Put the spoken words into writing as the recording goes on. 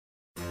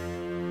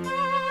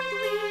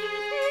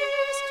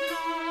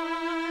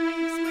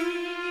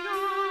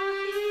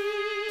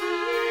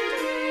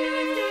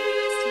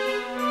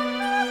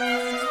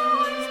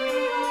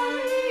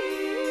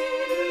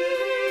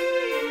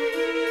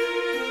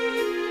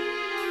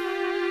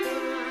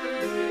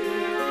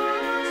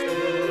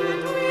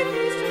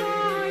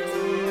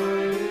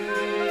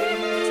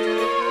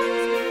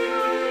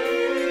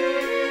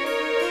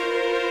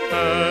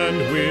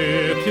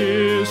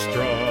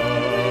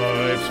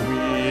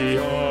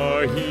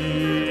are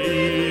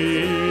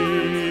healed,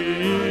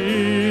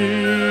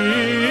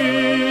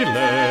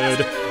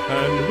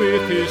 and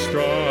with his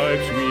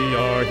stripes we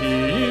are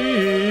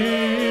healed.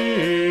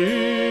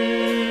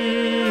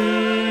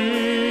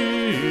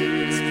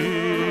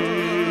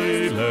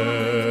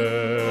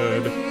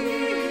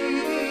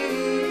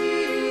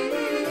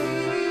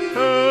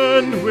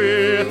 And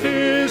with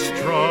his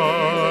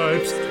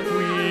stripes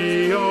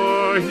we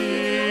are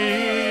healed.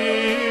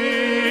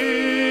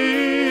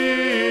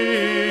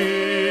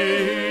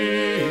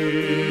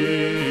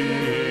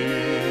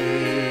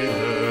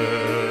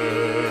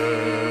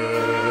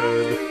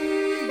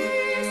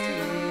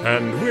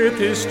 And with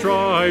his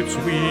stripes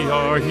we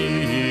are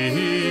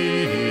healed.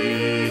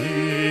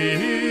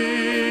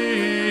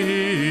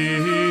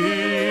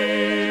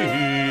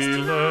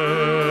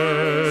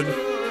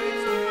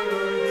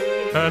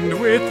 And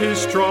with his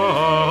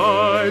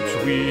stripes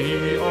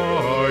we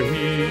are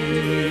healed.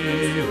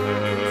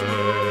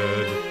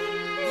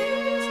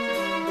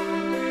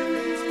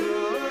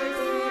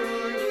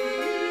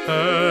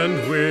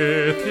 And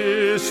with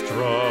his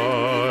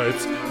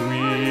stripes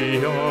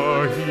we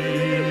are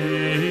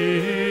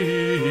healed.